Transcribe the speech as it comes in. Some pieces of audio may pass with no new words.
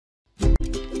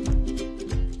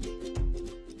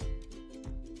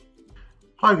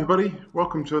Hi everybody,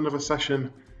 welcome to another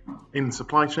session in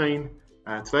supply chain.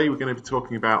 Today we're going to be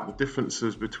talking about the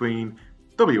differences between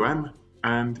WM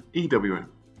and EWM.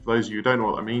 For those of you who don't know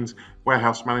what that means,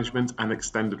 warehouse management and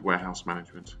extended warehouse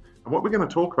management. And what we're going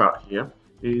to talk about here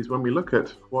is when we look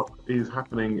at what is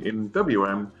happening in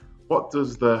WM, what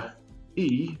does the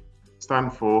E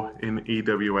stand for in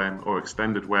EWM or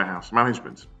extended warehouse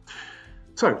management?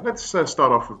 So let's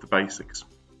start off with the basics.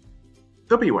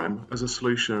 WM as a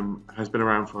solution has been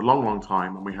around for a long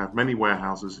time, and we have many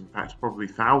warehouses, in fact probably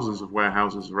thousands of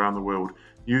warehouses around the world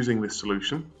using this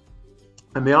solution.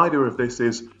 And the idea of this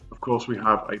is, of course, we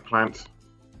have a plant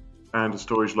and a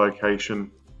storage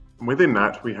location, and within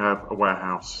that we have a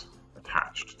warehouse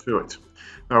attached to it.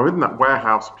 Now within that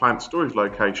warehouse plant storage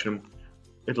location,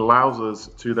 it allows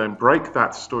us to then break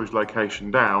that storage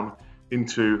location down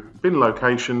into bin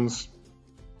locations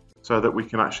so that we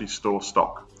can actually store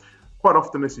stock. Quite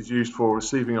often this is used for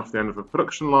receiving off the end of a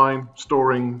production line,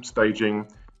 storing, staging,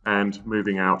 and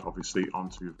moving out obviously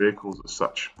onto vehicles as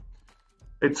such.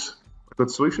 It's a good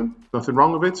solution, nothing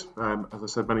wrong with it. As I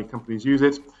said, many companies use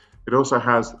it. It also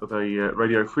has the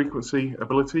radio frequency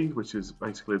ability, which is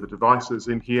basically the devices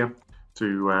in here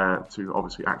to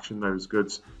obviously action those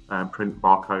goods and print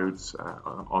barcodes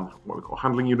on what we call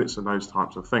handling units and those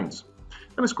types of things.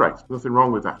 And it's great, nothing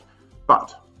wrong with that.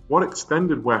 But what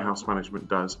extended warehouse management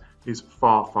does is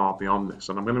far beyond this,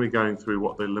 and I'm going to be going through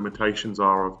what the limitations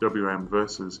are of WM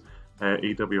versus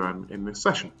EWM in this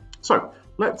session. So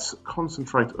let's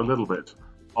concentrate a little bit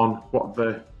on what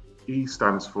the E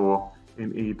stands for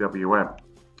in EWM.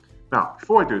 Now,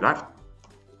 before I do that,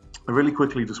 I really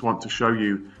quickly just want to show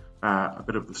you a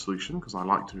bit of the solution, because I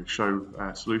like to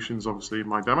show solutions obviously in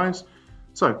my demos.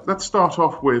 So let's start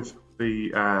off with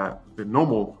the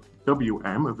normal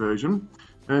WM version.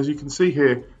 And as you can see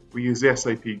here, we use the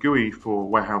SAP GUI for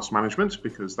warehouse management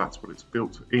because that's what it's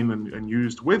built in and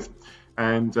used with.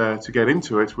 And to get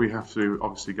into it, we have to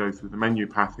obviously go through the menu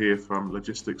path here from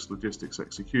logistics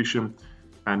execution,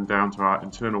 and down to our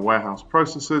internal warehouse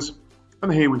processes.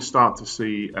 And here we start to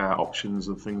see options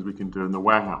of things we can do in the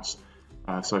warehouse.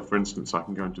 So for instance, I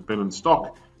can go into bin and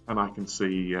stock, and I can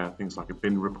see things like a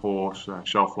bin report,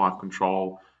 shelf life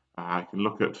control. I can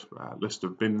look at a list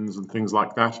of bins and things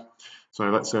like that. So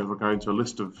let's say if we're going to a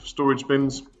list of storage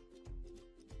bins,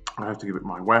 I have to give it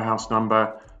my warehouse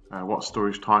number, what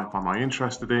storage type am I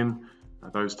interested in,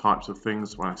 those types of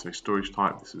things. When I say storage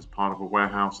type, this is part of a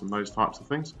warehouse and those types of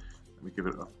things. Let me give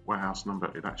it a warehouse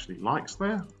number it actually likes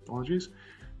there, apologies.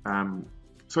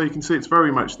 So you can see it's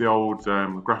very much the old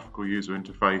graphical user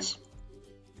interface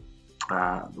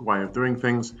way of doing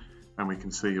things, and we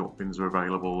can see what bins are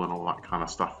available and all that kind of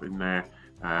stuff in there.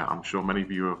 I'm sure many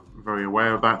of you are very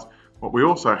aware of that. What we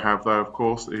also have though, of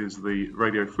course, is the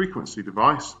radio frequency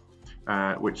device,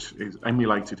 which is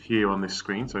emulated here on this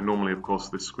screen. So normally, of course,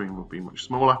 this screen will be much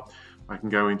smaller. I can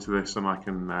go into this and I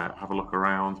can have a look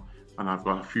around, and I've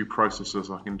got a few processes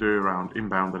I can do around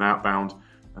inbound and outbound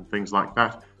and things like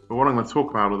that. But what I'm going to talk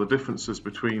about are the differences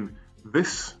between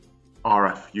this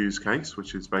RF use case,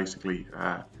 which is basically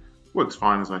works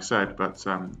fine, as I said, but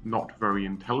not very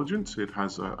intelligent. It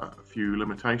has a few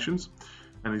limitations,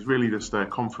 and is really just a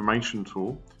confirmation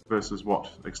tool versus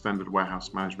what extended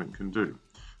warehouse management can do.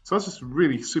 So that's just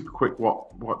really super quick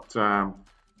what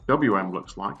WM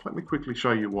looks like. Let me quickly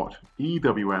show you what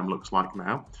EWM looks like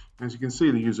now. As you can see,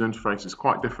 the user interface is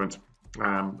quite different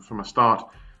from a start.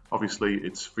 Obviously,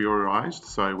 it's Fiorized,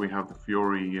 so we have the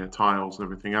Fiori tiles and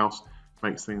everything else.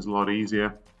 Makes things a lot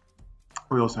easier.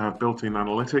 We also have built-in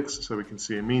analytics, so we can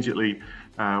see immediately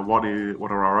what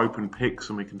are our open picks,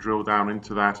 and we can drill down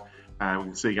into that. We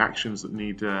can see actions that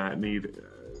need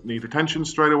attention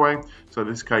straight away. So in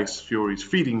this case, Fiori is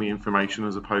feeding me information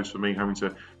as opposed to me having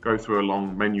to go through a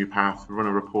long menu path, run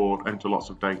a report, enter lots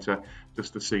of data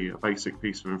just to see a basic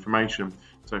piece of information.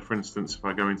 So for instance, if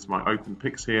I go into my open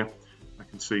picks here, I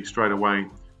can see straight away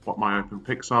what my open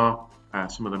picks are.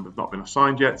 Some of them have not been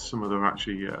assigned yet. Some of them are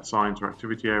actually assigned to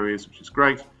activity areas, which is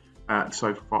great.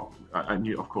 So far, and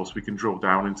of course, we can drill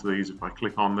down into these. If I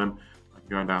click on them, I can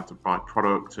go down to by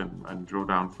product and drill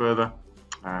down further,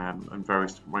 and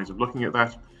various different ways of looking at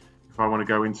that. If I want to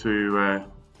go into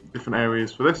different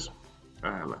areas for this,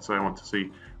 let's say I want to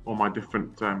see all my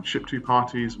different ship to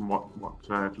parties and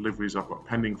what deliveries I've got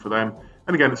pending for them.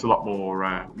 And again, it's a lot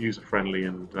more user-friendly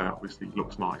and obviously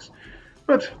looks nice.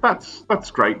 But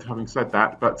that's great, having said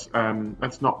that, but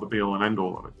that's not the be-all and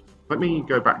end-all of it. Let me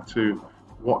go back to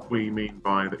what we mean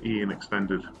by the E in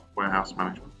extended warehouse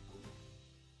management.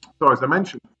 So as I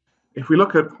mentioned, if we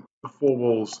look at the four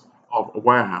walls of a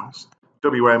warehouse,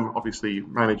 WM obviously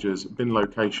manages bin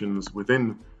locations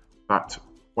within that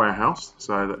warehouse.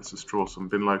 So let's just draw some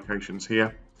bin locations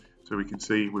here. So we can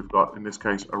see we've got, in this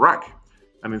case, a rack.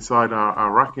 And inside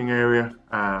our racking area,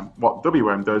 what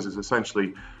WM does is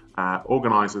essentially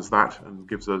organizes that and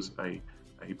gives us a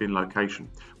bin location.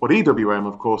 What EWM,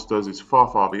 of course, does is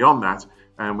far, far beyond that,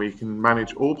 and we can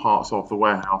manage all parts of the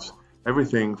warehouse,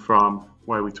 everything from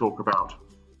where we talk about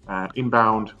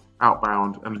inbound,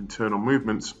 outbound, and internal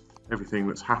movements, everything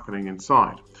that's happening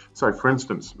inside. So, for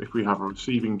instance, if we have a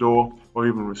receiving door or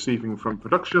even receiving from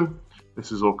production,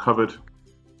 this is all covered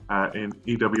in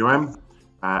EWM.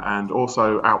 And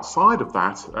also outside of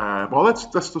that, well, let's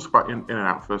talk about in and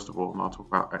out first of all, and I'll talk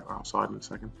about outside in a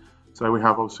second. So we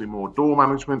have obviously more door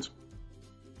management.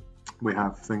 We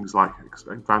have things like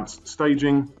advanced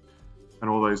staging and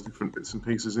all those different bits and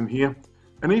pieces in here.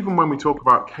 And even when we talk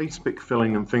about case pick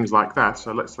filling and things like that,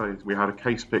 so let's say we had a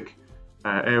case pick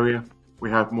area, we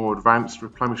have more advanced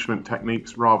replenishment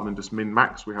techniques rather than just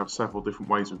min-max. We have several different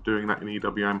ways of doing that in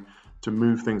EWM to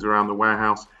move things around the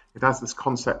warehouse. It has this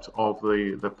concept of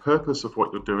the purpose of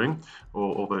what you're doing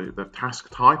or the task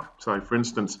type. So for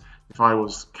instance, if I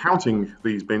was counting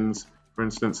these bins, for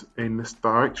instance, in this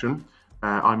direction,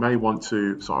 I may want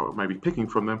to, so maybe picking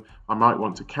from them, I might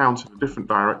want to count in a different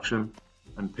direction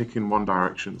and pick in one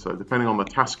direction. So depending on the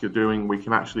task you're doing, we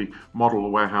can actually model the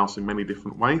warehouse in many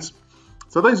different ways.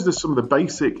 So those are just some of the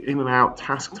basic in and out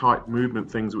task type movement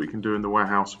things that we can do in the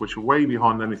warehouse, which are way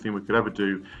behind anything we could ever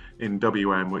do in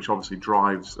WM, which obviously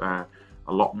drives a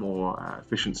lot more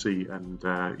efficiency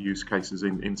and use cases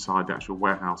inside the actual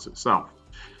warehouse itself.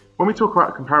 When we talk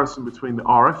about a comparison between the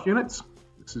RF units,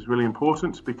 this is really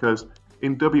important because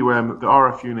in WM, the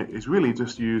RF unit is really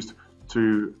just used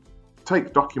to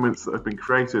take documents that have been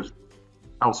created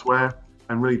elsewhere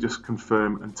and really just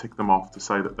confirm and tick them off to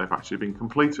say that they've actually been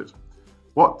completed.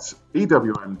 What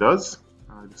EWM does,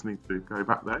 I just need to go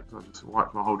back there because I just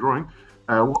wiped my whole drawing.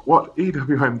 What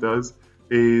EWM does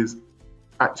is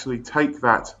actually take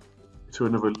that to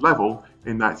another level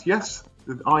in that, yes,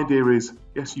 the idea is,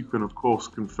 yes, you can of course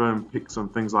confirm picks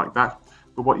and things like that,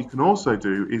 but what you can also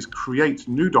do is create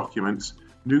new documents,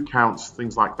 new counts,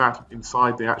 things like that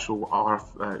inside the actual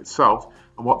RF itself.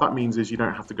 And what that means is you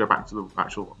don't have to go back to the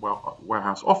actual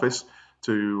warehouse office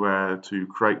to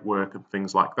create work and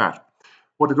things like that.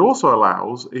 What it also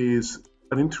allows is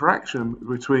an interaction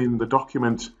between the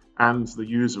document and the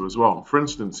user as well. For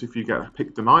instance, if you get a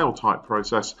pick denial type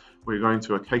process where you're going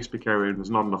to a case pick area and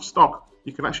there's not enough stock,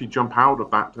 you can actually jump out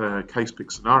of that case pick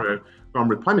scenario, go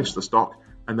and replenish the stock,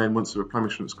 and then once the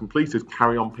replenishment is completed,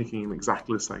 carry on picking in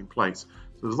exactly the same place.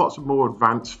 So there's lots of more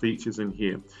advanced features in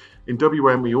here. In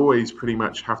WM, we always pretty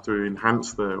much have to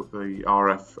enhance the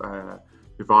RF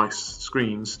device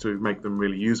screens to make them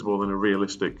really usable in a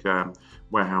realistic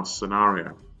warehouse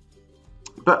scenario.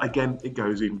 But again, it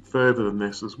goes even further than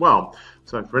this as well.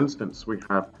 So for instance, we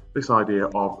have this idea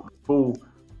of full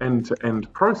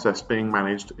end-to-end process being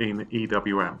managed in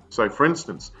EWM. So for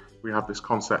instance, we have this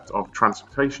concept of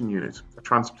transportation unit. A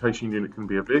transportation unit can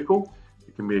be a vehicle,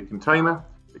 it can be a container,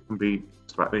 it can be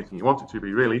just about anything you want it to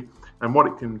be really. And what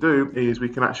it can do is we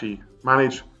can actually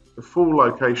manage the full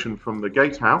location from the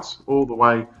gatehouse all the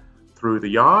way through the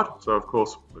yard. So of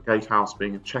course, the gatehouse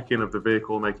being a check-in of the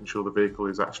vehicle, making sure the vehicle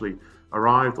is actually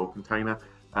arrived or container.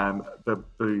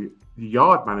 The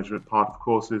yard management part, of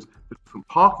course, is the different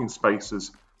parking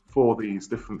spaces for these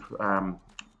different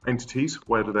entities.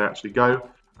 Where do they actually go?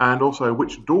 And also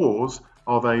which doors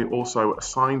are they also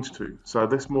assigned to? So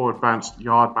this more advanced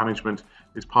yard management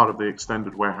is part of the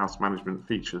extended warehouse management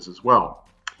features as well.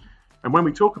 And when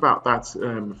we talk about that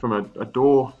from a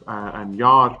door and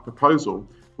yard proposal,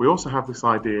 we also have this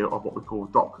idea of what we call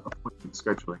dock appointment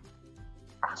scheduling,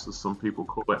 as some people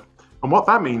call it. And what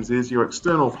that means is your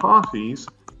external parties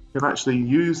can actually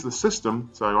use the system.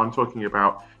 So I'm talking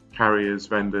about carriers,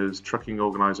 vendors, trucking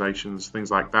organizations, things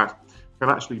like that, can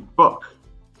actually book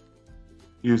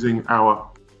using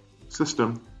our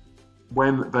system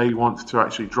when they want to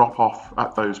actually drop off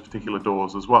at those particular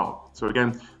doors as well. So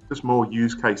again, just more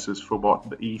use cases for what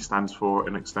the E stands for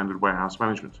in extended warehouse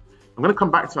management. I'm going to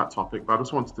come back to that topic, but I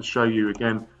just wanted to show you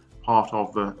again part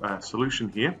of the solution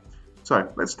here.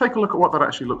 So let's take a look at what that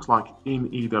actually looks like in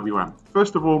EWM.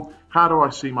 First of all, how do I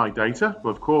see my data?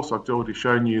 Well, of course, I've already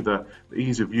shown you the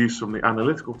ease of use from the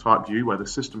analytical type view where the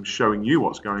system's showing you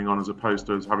what's going on as opposed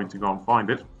to us having to go and find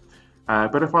it.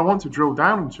 But if I want to drill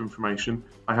down into information,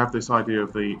 I have this idea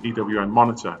of the EWM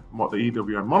monitor. And what the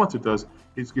EWM monitor does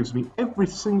is gives me every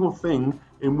single thing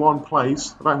in one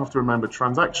place. I don't have to remember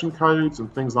transaction codes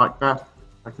and things like that.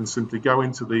 I can simply go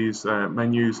into these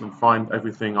menus and find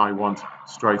everything I want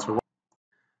straight away.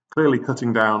 clearly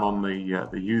cutting down on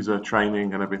the user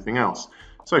training and everything else.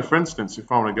 So for instance,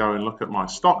 if I want to go and look at my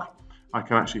stock, I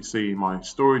can actually see my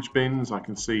storage bins. I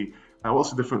can see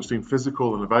what's the difference between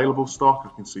physical and available stock.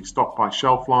 I can see stock by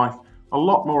shelf life. A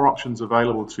lot more options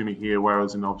available to me here,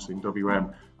 whereas obviously in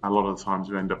WM, a lot of the times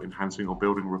we end up enhancing or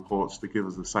building reports to give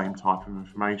us the same type of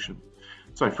information.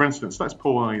 So for instance, let's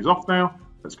pull one of these off now.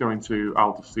 Let's go into,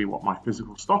 I'll just see what my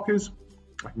physical stock is.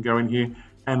 I can go in here,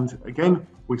 and again,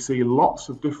 we see lots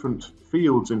of different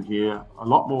fields in here, a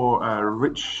lot more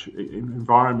rich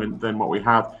environment than what we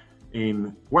have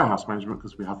in warehouse management,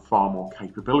 because we have far more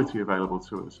capability available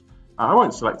to us. I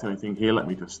won't select anything here. Let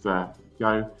me just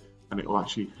go, and it will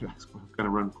actually, it's going to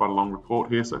run quite a long report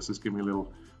here, so let's just give me a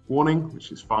little warning,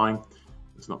 which is fine.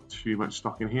 There's not too much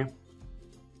stock in here.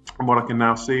 And what I can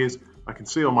now see is I can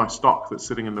see all my stock that's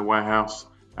sitting in the warehouse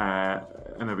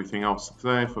and everything else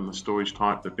there, from the storage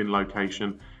type, the bin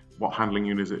location, what handling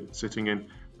unit is it sitting in.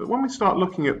 But when we start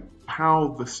looking at how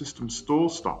the system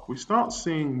stores stock, we start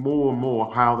seeing more and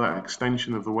more how that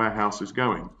extension of the warehouse is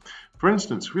going. For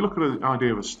instance, if we look at an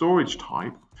idea of a storage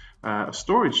type, a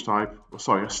stock type, a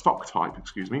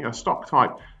stock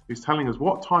type is telling us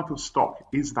what type of stock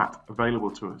is that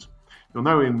available to us. You'll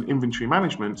know in inventory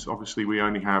management, obviously we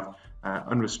only have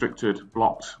unrestricted,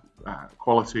 blocked,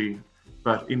 quality,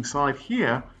 but inside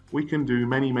here we can do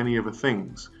many other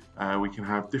things. We can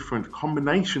have different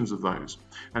combinations of those.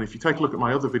 And if you take a look at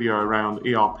my other video around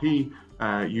ERP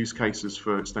use cases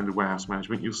for extended warehouse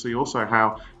management, you'll see also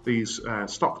how these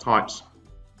stock types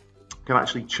can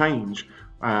actually change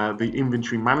the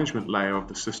inventory management layer of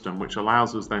the system, which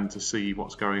allows us then to see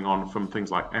what's going on from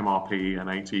things like MRP and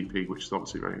ATP, which is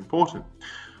obviously very important.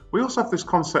 We also have this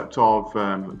concept of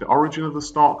the origin of the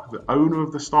stock, the owner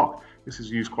of the stock. This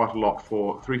is used quite a lot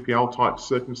for 3PL type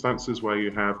circumstances where you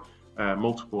have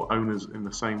multiple owners in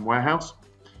the same warehouse,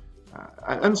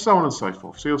 and so on and so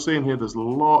forth. So you'll see in here there's a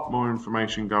lot more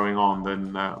information going on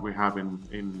than we have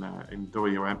in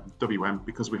WM,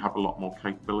 because we have a lot more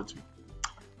capability.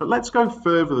 But let's go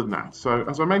further than that. So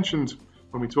as I mentioned,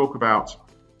 when we talk about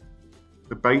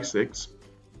the basics,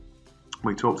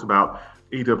 we talked about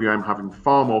EWM having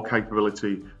far more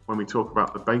capability when we talk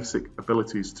about the basic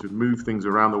abilities to move things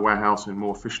around the warehouse in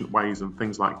more efficient ways and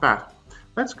things like that.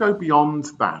 Let's go beyond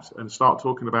that and start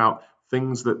talking about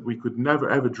things that we could never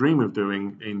ever dream of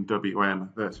doing in WM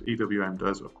that EWM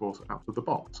does, of course, out of the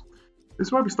box. This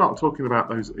is where we start talking about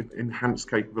those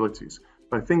enhanced capabilities.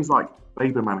 So things like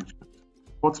labor management.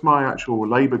 What's my actual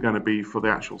labor going to be for the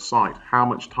actual site? How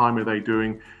much time are they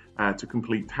doing to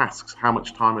complete tasks? How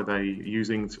much time are they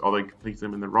using? Are they completing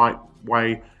them in the right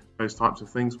way? Those types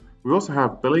of things. We also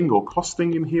have billing or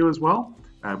costing in here as well.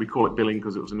 We call it billing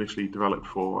because it was initially developed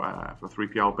for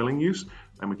 3PL billing use.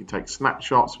 And we can take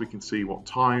snapshots. We can see what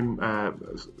time,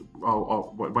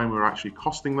 when we're actually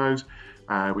costing those.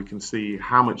 We can see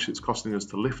how much it's costing us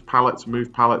to lift pallets,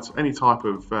 move pallets, any type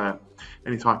of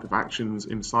actions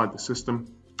inside the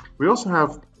system. We also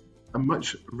have a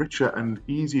much richer and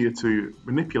easier to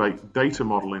manipulate data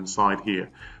model inside here.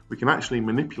 We can actually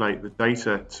manipulate the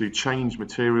data to change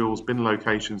materials, bin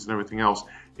locations and everything else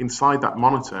inside that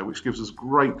monitor, which gives us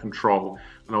great control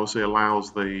and obviously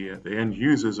allows the end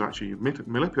users actually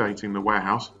manipulating the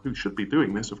warehouse, who should be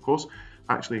doing this of course,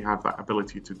 actually have that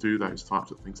ability to do those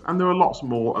types of things. And there are lots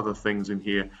more other things in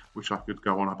here which I could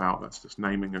go on about. That's just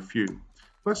naming a few.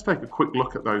 Let's take a quick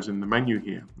look at those in the menu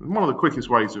here. And one of the quickest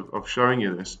ways of showing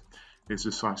you this is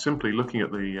just simply looking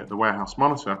at the warehouse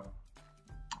monitor.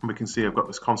 And we can see I've got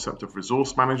this concept of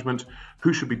resource management,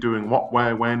 who should be doing what,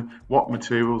 where, when, what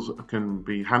materials can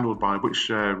be handled by which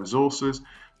resources.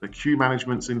 The queue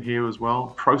management's in here as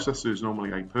well. Processor is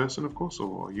normally a person, of course,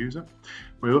 or a user.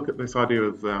 When we look at this idea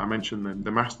of, I mentioned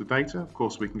the master data, of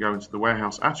course, we can go into the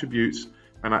warehouse attributes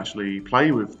and actually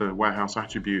play with the warehouse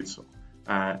attributes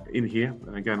in here.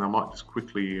 And again, I might just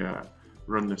quickly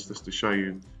run this just to show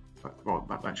you what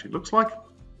that actually looks like.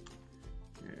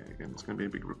 Again, it's going to be a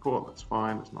big report, that's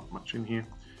fine, there's not much in here.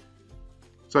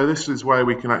 So this is where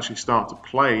we can actually start to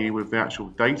play with the actual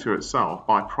data itself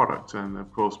by product, and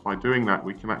of course by doing that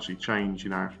we can actually change,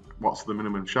 what's the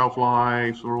minimum shelf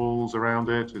life rules around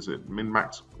it, is it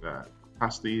min-max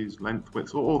capacities, length,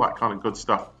 width, all that kind of good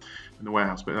stuff in the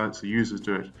warehouse, but that's the users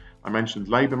do it. I mentioned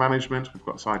labor management, we've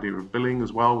got this idea of billing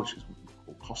as well, which is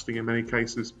costing in many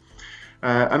cases.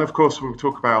 And of course, when we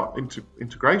talk about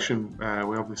integration,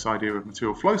 we have this idea of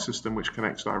material flow system, which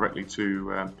connects directly to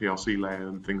PLC layer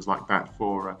and things like that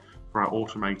for our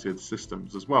automated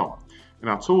systems as well. In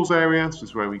our tools area, this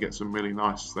is where we get some really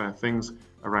nice things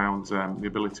around the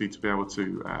ability to be able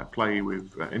to play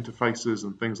with interfaces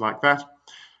and things like that.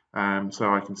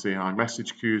 So I can see our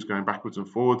message queues going backwards and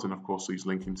forwards, and of course these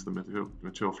link into the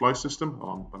material flow system,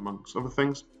 amongst other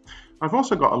things. I've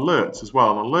also got alerts as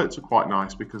well, and alerts are quite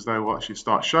nice because they will actually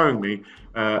start showing me,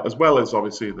 as well as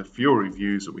obviously the Fury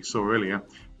views that we saw earlier,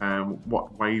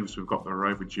 what waves we've got that are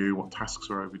overdue, what tasks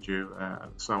are overdue,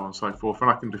 and so on and so forth,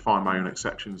 and I can define my own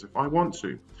exceptions if I want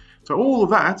to. So all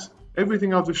of that,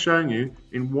 everything I've just shown you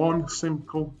in one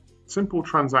simple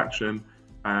transaction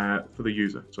for the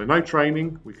user. So no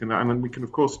training, and then we can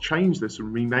of course change this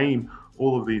and rename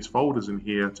all of these folders in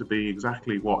here to be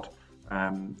exactly what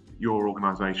your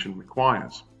organization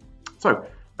requires. So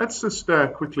let's just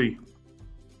quickly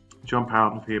jump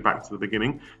out of here back to the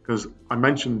beginning, because I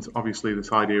mentioned obviously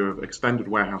this idea of extended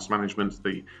warehouse management,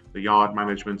 the yard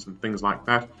management and things like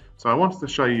that. So I wanted to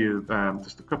show you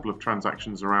just a couple of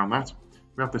transactions around that.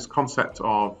 We have this concept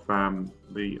of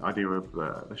the idea of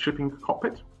the shipping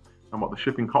cockpit. And what the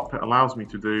shipping cockpit allows me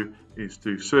to do is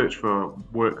to search for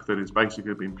work that is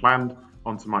basically been planned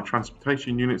onto my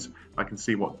transportation units. I can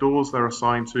see what doors they're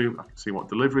assigned to. I can see what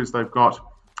deliveries they've got.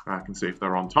 I can see if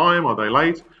they're on time, are they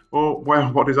late, or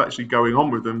what is actually going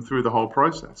on with them through the whole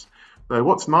process. So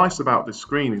what's nice about this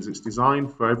screen is it's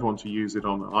designed for everyone to use it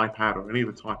on an iPad or any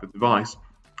other type of device.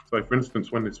 So for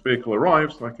instance, when this vehicle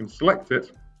arrives, I can select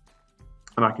it,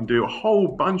 and I can do a whole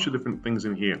bunch of different things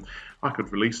in here. I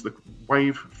could release the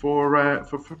wave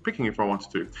for picking if I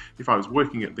wanted to. If I was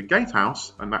working at the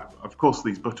gatehouse, and that, of course,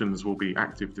 these buttons will be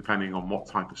active depending on what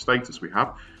type of status we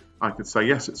have, I could say,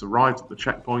 yes, it's arrived at the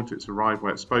checkpoint, it's arrived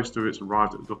where it's supposed to, it's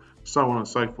arrived at the door, so on and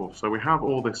so forth. So we have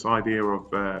all this idea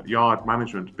of yard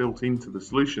management built into the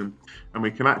solution, and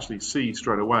we can actually see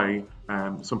straight away.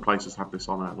 Some places have this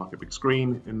on like a big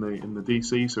screen in the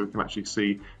DC, so we can actually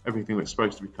see everything that's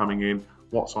supposed to be coming in,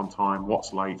 what's on time,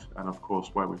 what's late, and of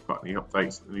course where we've got any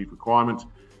updates that need requirement.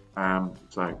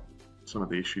 So some of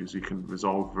the issues you can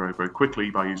resolve very, very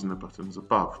quickly by using the buttons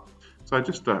above. So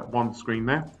just one screen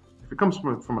there. If it comes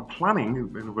from a planning,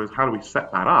 in other words, how do we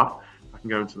set that up? I can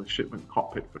go into the Shipment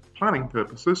Cockpit for planning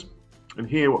purposes, and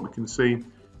here what we can see,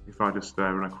 if I just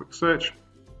run a quick search,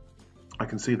 I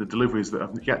can see the deliveries that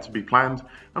have yet to be planned,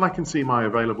 and I can see my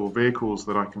available vehicles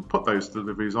that I can put those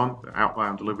deliveries on, the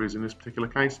outbound deliveries in this particular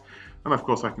case, and of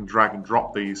course I can drag and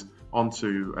drop these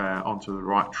onto the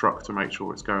right truck to make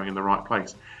sure it's going in the right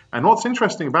place. And what's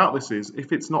interesting about this is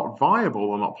if it's not viable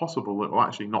or not possible, it will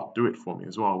actually not do it for me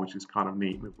as well, which is kind of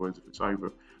neat. In other words, if it's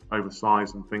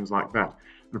oversized and things like that.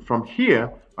 And from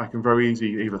here, I can very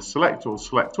easily either select or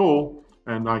select all,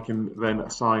 and I can then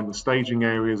assign the staging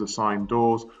areas, assign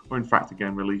doors, or in fact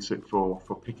again release it for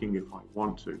picking if I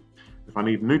want to. If I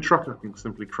need a new truck, I can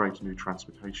simply create a new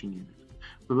transportation unit.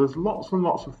 So there's lots and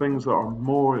lots of things that are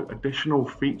more additional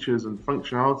features and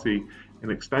functionality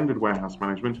in extended warehouse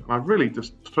management. And I've really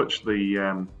just touched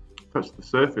the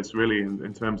surface really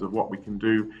in terms of what we can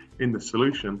do in the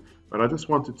solution. But I just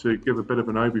wanted to give a bit of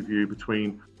an overview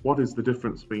between what is the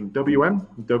difference between WM.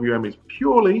 WM is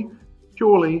purely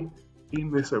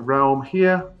in this realm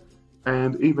here,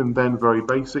 and even then very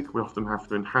basic. We often have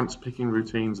to enhance picking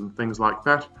routines and things like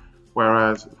that.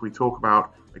 Whereas if we talk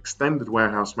about extended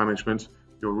warehouse management,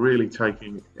 you're really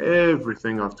taking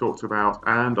everything I've talked about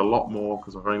and a lot more,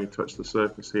 because I've only touched the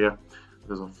surface here.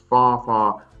 There's a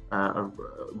far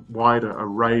wider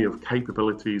array of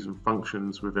capabilities and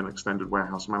functions within extended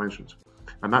warehouse management.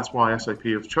 And that's why SAP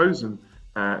have chosen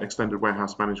extended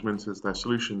warehouse management as their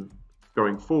solution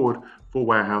going forward for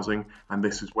warehousing, and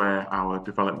this is where our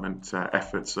development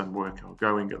efforts and work are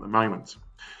going at the moment.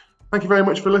 Thank you very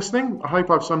much for listening. I hope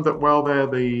I've summed up well there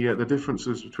the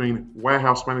differences between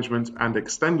warehouse management and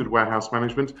extended warehouse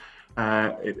management.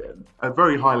 A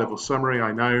very high level summary,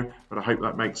 I know, but I hope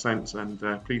that makes sense, and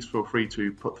please feel free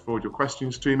to put forward your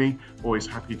questions to me. Always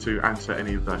happy to answer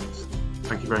any of those.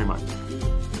 Thank you very much.